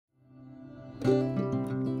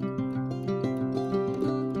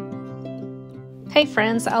Hey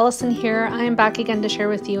friends, Allison here. I am back again to share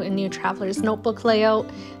with you a new Traveler's Notebook layout.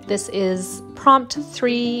 This is prompt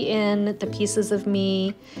 3 in the Pieces of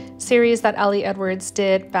Me series that Ellie Edwards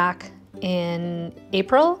did back in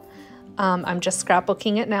April. I'm just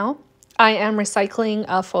scrapbooking it now. I am recycling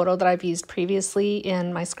a photo that I've used previously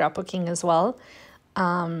in my scrapbooking as well.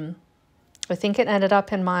 I think it ended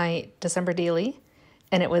up in my December daily,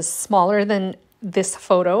 and it was smaller than this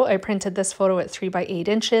photo. I printed this photo at 3 by 8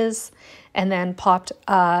 inches and then popped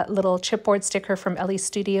a little chipboard sticker from Ellie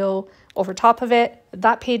Studio over top of it.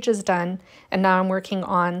 That page is done, and now I'm working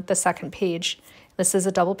on the second page. This is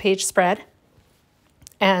a double page spread,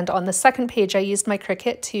 and on the second page I used my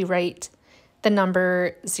Cricut to write the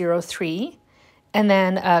number 03 and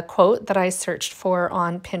then a quote that I searched for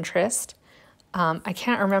on Pinterest. I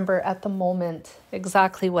can't remember at the moment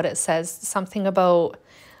exactly what it says. Something about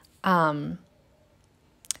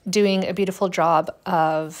doing a beautiful job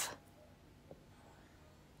of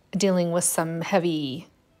dealing with some heavy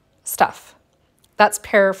stuff. That's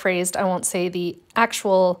paraphrased. I won't say the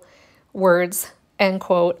actual words, end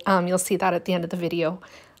quote. You'll see that at the end of the video,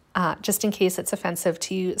 just in case it's offensive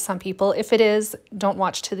to some people. If it is, don't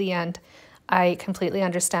watch to the end. I completely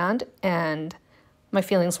understand, and my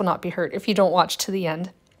feelings will not be hurt if you don't watch to the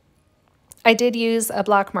end. I did use a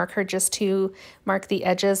black marker just to mark the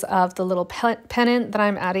edges of the little pennant that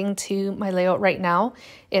I'm adding to my layout right now.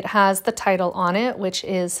 It has the title on it, which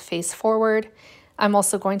is Face Forward. I'm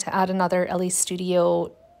also going to add another Ellie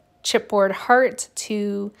Studio chipboard heart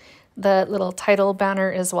to the little title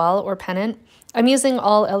banner as well, or pennant. I'm using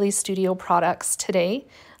all Ellie Studio products today.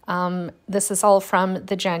 This is all from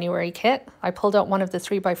the January kit. I pulled out one of the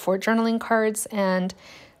 3x4 journaling cards and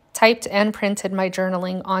typed and printed my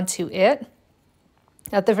journaling onto it.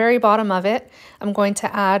 At the very bottom of it, I'm going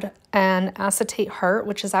to add an acetate heart,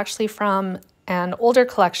 which is actually from an older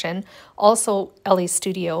collection, also Ellie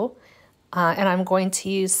Studio. And I'm going to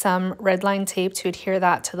use some red line tape to adhere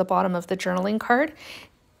that to the bottom of the journaling card.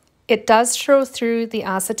 It does show through the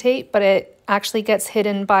acetate, but it actually gets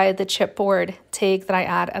hidden by the chipboard tag that I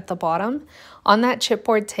add at the bottom. On that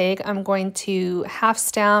chipboard tag, I'm going to half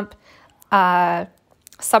stamp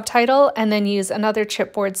subtitle and then use another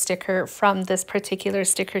chipboard sticker from this particular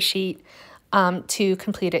sticker sheet to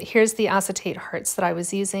complete it. Here's the acetate hearts that I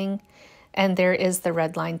was using, and there is the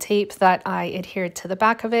red line tape that I adhered to the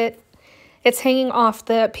back of it. It's hanging off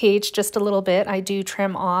the page just a little bit. I do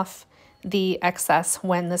trim off the excess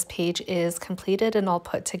when this page is completed and all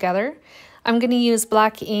put together. I'm going to use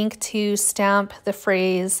black ink to stamp the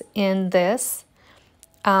phrase in this.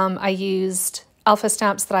 I used alpha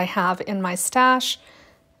stamps that I have in my stash.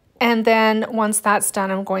 And then once that's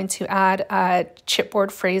done, I'm going to add a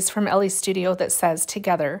chipboard phrase from Ellie Studio that says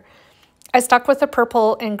together. I stuck with the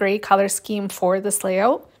purple and gray color scheme for this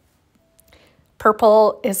layout.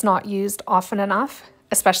 Purple is not used often enough,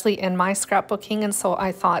 especially in my scrapbooking, and so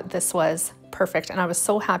I thought this was perfect. And I was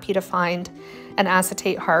so happy to find an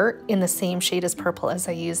acetate heart in the same shade as purple as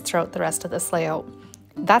I used throughout the rest of this layout.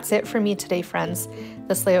 That's it for me today, friends.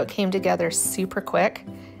 This layout came together super quick,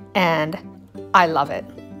 and I love it.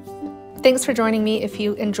 Thanks for joining me. If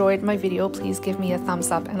you enjoyed my video, please give me a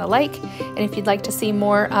thumbs up and a like. And if you'd like to see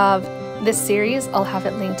more of this series, I'll have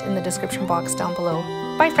it linked in the description box down below.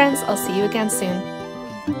 Bye friends, I'll see you again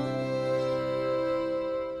soon.